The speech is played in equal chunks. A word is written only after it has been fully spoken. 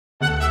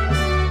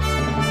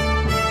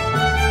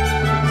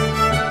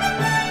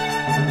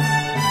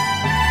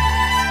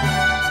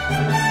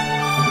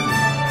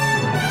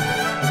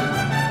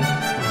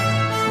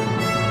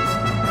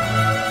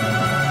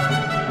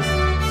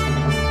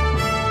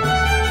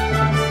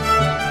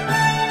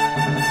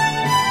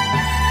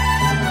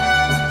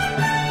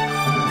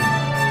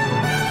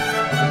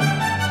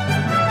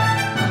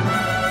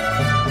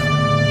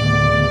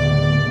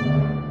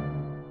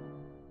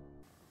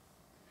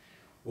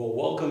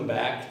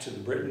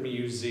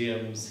Brinton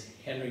Museum's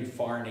Henry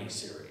Farny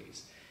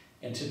series.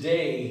 And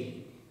today,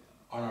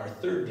 on our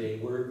third day,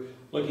 we're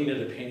looking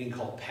at a painting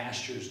called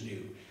Pastures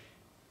New.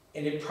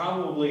 And it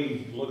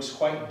probably looks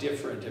quite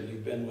different if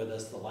you've been with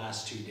us the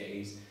last 2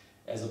 days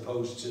as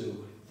opposed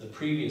to the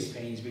previous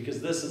paintings,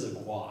 because this is a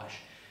gouache.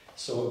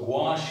 So a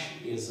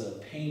gouache is a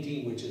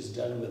painting which is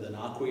done with an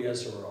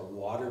aqueous or a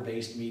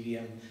water-based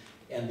medium.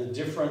 And the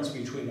difference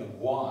between a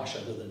gouache,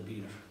 other than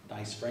being a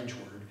nice French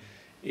word,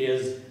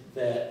 is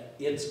that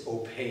it's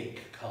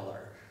opaque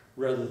color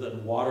rather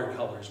than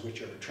watercolors,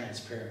 which are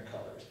transparent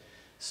colors.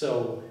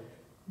 So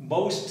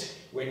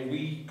when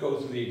we go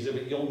through the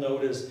exhibit, you'll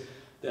notice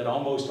that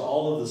almost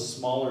all of the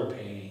smaller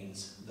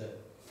paintings that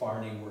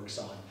Farny works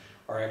on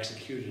are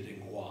executed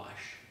in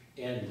gouache.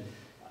 And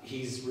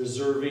he's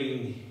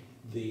reserving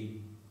the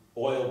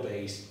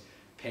oil-based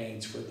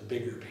paints for the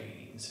bigger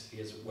paintings. He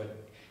has what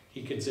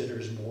he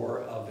considers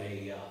more of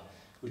a,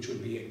 which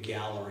would be a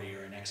gallery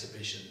or an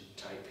exhibition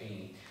type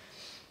painting.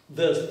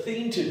 The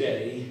theme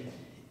today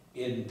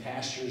in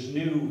Pastures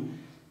New,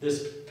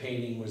 this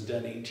painting was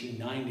done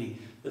 1890.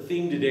 The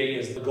theme today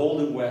is the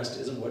Golden West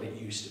isn't what it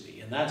used to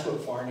be. And that's what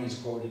Farny's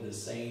quoted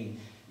as saying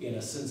in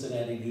a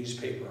Cincinnati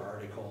newspaper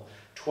article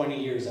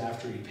 20 years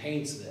after he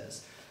paints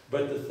this.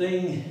 But the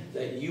thing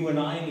that you and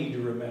I need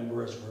to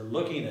remember as we're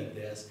looking at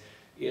this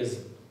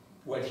is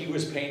what he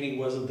was painting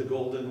wasn't the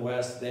Golden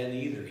West then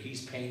either.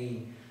 He's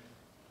painting,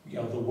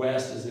 the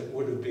West as it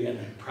would have been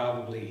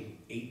probably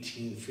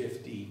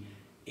 1850,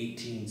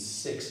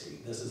 1860.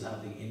 This is how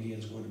the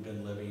Indians would have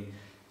been living.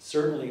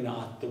 Certainly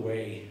not the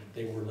way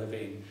they were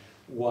living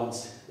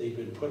once they'd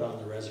been put on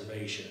the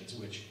reservations,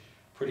 which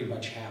pretty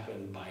much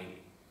happened by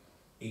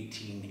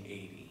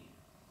 1880.